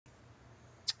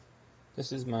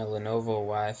This is my Lenovo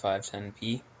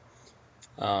Y510p.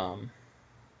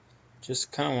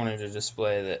 Just kind of wanted to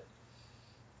display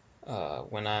that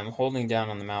when I'm holding down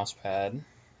on the mouse pad,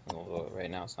 although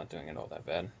right now it's not doing it all that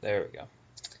bad. There we go.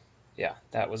 Yeah,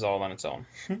 that was all on its own.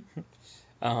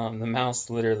 The mouse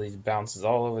literally bounces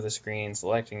all over the screen,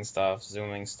 selecting stuff,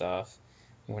 zooming stuff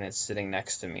when it's sitting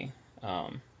next to me.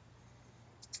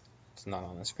 It's not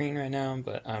on the screen right now,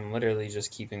 but I'm literally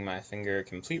just keeping my finger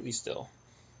completely still.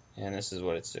 And this is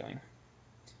what it's doing.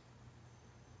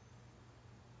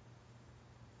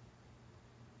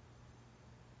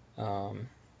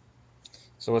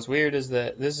 So what's weird is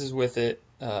that this is with it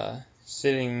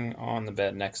sitting on the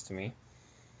bed next to me.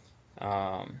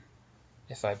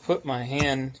 If I put my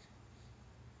hand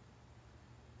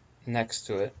next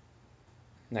to it,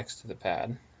 next to the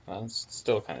pad, well, it's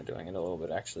still kind of doing it a little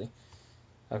bit actually.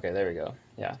 Okay, there we go.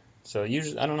 Yeah. So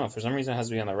usually, I don't know, for some reason it has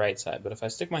to be on the right side, but if I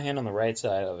stick my hand on the right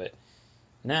side of it,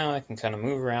 now I can kind of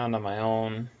move around on my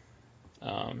own.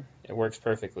 It works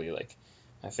perfectly. Like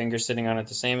my finger's sitting on it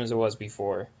the same as it was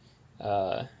before,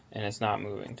 and it's not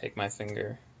moving. Take my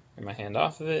finger or my hand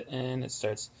off of it, and it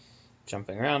starts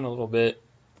jumping around a little bit.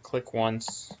 Click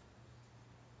once,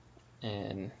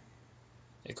 and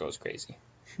it goes crazy.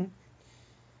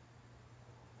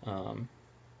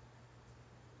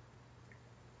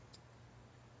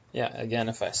 Yeah, again,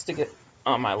 if I stick it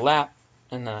on my lap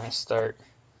and then I start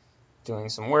doing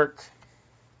some work,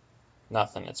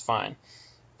 nothing, it's fine.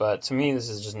 But to me, this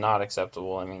is just not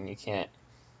acceptable. I mean, you can't,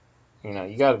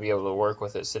 you got to be able to work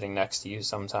with it sitting next to you.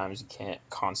 Sometimes you can't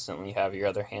constantly have your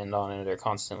other hand on it or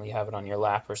constantly have it on your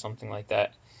lap or something like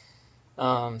that.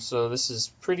 So this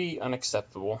is pretty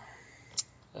unacceptable.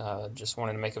 Just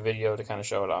wanted to make a video to kind of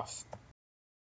show it off.